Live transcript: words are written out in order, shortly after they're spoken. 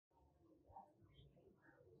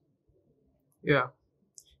Yeah,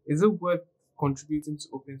 is it worth contributing to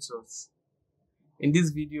open source? In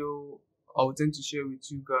this video, I'll tend to share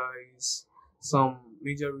with you guys some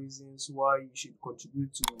major reasons why you should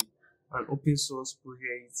contribute to an open source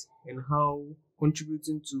project and how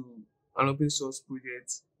contributing to an open source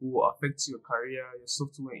project will affect your career, your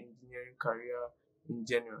software engineering career in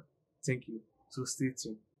general. Thank you. So stay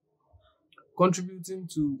tuned. Contributing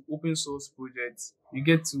to open source projects, you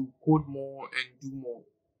get to code more and do more.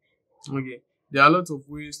 Okay, there are a lot of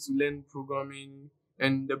ways to learn programming,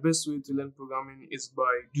 and the best way to learn programming is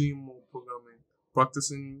by doing more programming,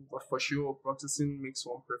 practicing. But for sure, practicing makes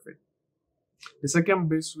one perfect. The second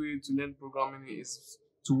best way to learn programming is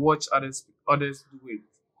to watch others do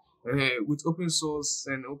it. With open source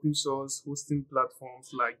hosting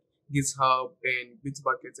platforms like GitHub and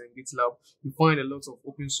Bitbucket and GitLab, you find a lot of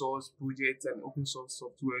open source projects and open source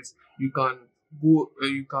softwares. You can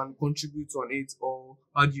contribute on it or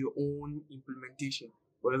add your own implementation.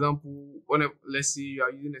 For example, let's say you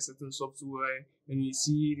are using a certain software and you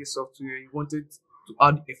see the software, you wanted to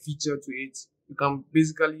add a feature to it. You can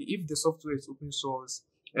basically, if the software is open source,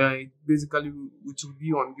 it will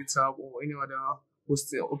be on GitHub or any other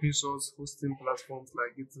hosting open source hosting platforms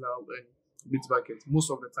like GitLab and Bitbucket. Most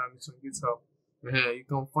of the time, it's on GitHub. You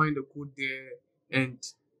can find the code there and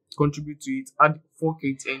contribute to it, add fork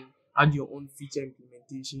it, and add your own feature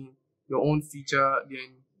implementation, your own feature.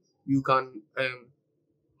 Then you can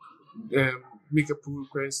make a pull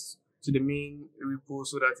request to the main repo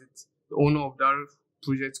so that the owner of that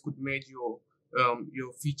project could merge your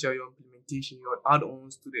feature, your implementation, your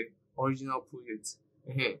add-ons to the original project.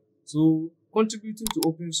 So contributing to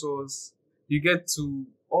open source, you get to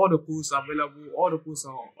all the posts are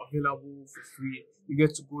available for free. You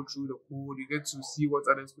get to go through the code, you get to see what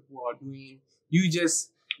other people are doing. You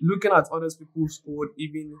just looking at other people's code,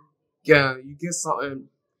 even you get some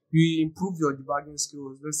you improve your debugging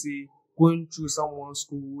skills. Let's say going through someone's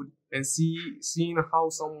code and seeing how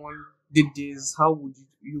someone did this, how would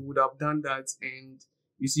you would have done that, and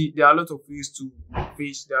you see there are a lot of ways to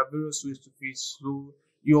fish. There are various ways to fish. So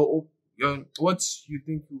your what you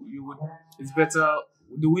think you would is better.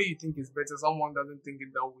 The way you think is better, someone doesn't think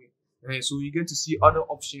it that way. So you get to see other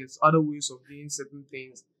options, other ways of doing certain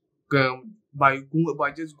things by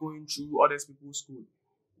just going through other people's code.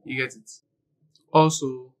 You get it.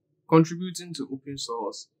 Also, contributing to open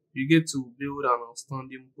source, you get to build an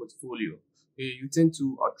outstanding portfolio. You tend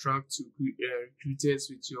to attract recruiters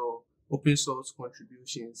with your open source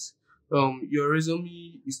contributions. Your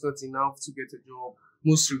resume is not enough to get a job.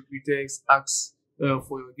 Most recruiters ask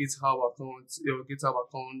for your GitHub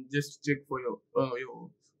account, just to check for your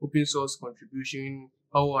open source contribution.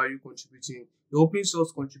 How are you contributing? The open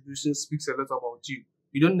source contribution speaks a lot about you.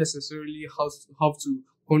 You don't necessarily have to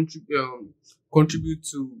contribute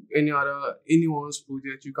to anyone's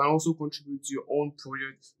project. You can also contribute to your own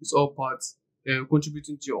project. It's all parts.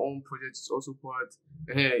 Contributing to your own project is also part.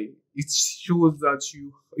 It shows that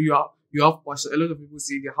you have passion. A lot of people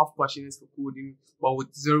say they have passion for coding, but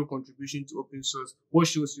with zero contribution to open source. What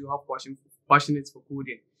shows you have passionate for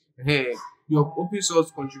coding? Your open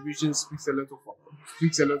source contribution speaks a lot about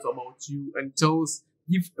you and gives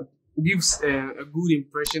a good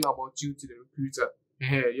impression about you to the recruiter.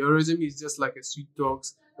 Your resume is just like a sweet talk,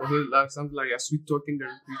 or like something like a sweet talking the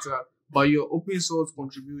recruiter. But your open source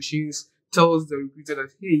contributions tells the recruiter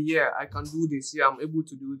that, hey, yeah, I can do this. Yeah, I'm able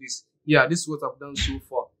to do this. Yeah, this is what I've done so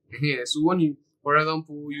far. So when you, for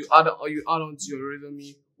example, you add onto your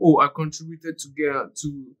resume, oh, I contributed to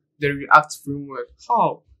the React framework.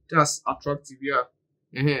 How? That's attractive. Yeah,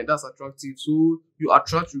 that's attractive. So you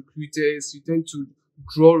attract recruiters. You tend to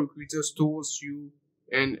draw recruiters towards you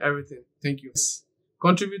and everything. Thank you.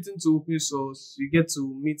 Contributing to open source, you get to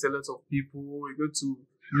meet a lot of people. You get to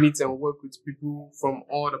meet and work with people from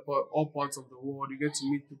all parts of the world. You get to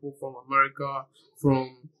meet people from America,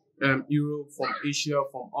 from Europe, from Asia,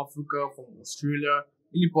 from Africa, from Australia,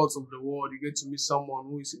 any parts of the world. You get to meet someone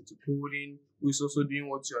who is into coding, who is also doing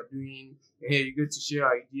what you are doing. And here you get to share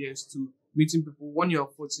ideas to meeting people. When you are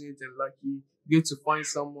fortunate and lucky, you get to find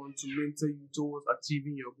someone to mentor you towards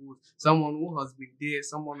achieving your goals. Someone who has been there,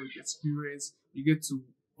 someone with experience. You get to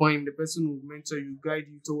find the person who will mentor you, guide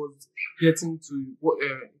you towards getting to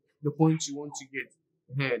the point you want to get.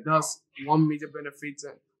 That's one major benefit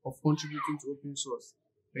of contributing to open source.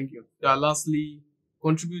 Thank you. Lastly,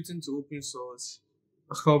 contributing to open source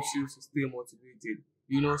helps you to stay motivated.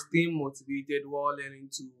 Staying motivated while learning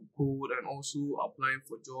to code and also applying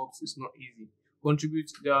for jobs is not easy.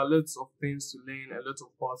 There are lots of things to learn, a lot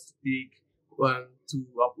of paths to take, to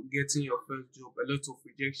getting your first job. A lot of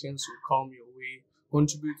rejections will come your way.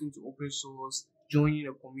 Contributing to open source joining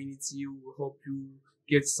a community will help you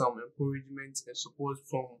get some encouragement and support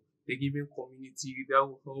from the given community that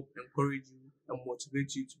will help encourage you and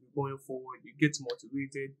motivate you to be going forward. You get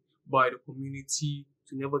motivated by the community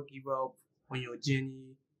to never give up on your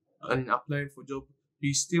journey and applying for job.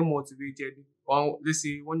 You stay motivated. Well, let's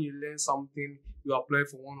say when you learn something, you apply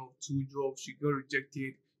for one or two jobs, you get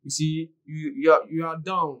rejected. You see, you are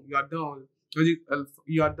down. You are down.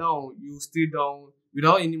 You are down. You stay down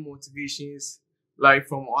without any motivations like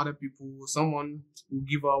from other people. Someone will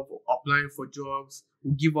give up applying for jobs,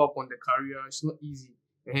 will give up on the career. It's not easy.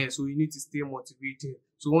 So you need to stay motivated.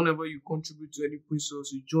 So whenever you contribute to any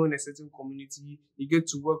resource, you join a certain community, you get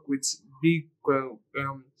to work with big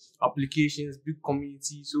applications, big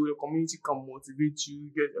community. So the community can motivate you.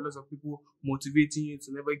 You get a lot of people motivating you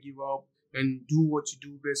to never give up and do what you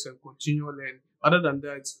do best and continue learn. Other than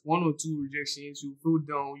that, one or two rejections, you feel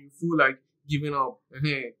down, you feel like giving up.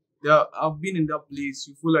 I've been in that place.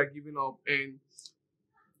 You feel like giving up and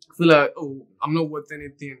feel like, oh, I'm not worth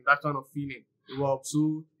anything. That kind of feeling. Wow.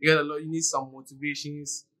 So you need some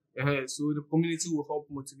motivations. So the community will help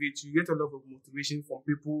motivate you. You get a lot of motivation from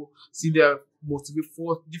people. See, there motivate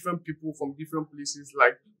for different people from different places,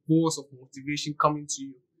 like balls of motivation coming to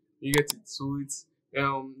you. You get it. So it's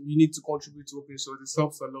you need to contribute to open source. It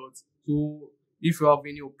helps a lot. So if you have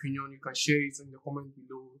any opinion, you can share it in the comment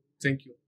below. Thank you.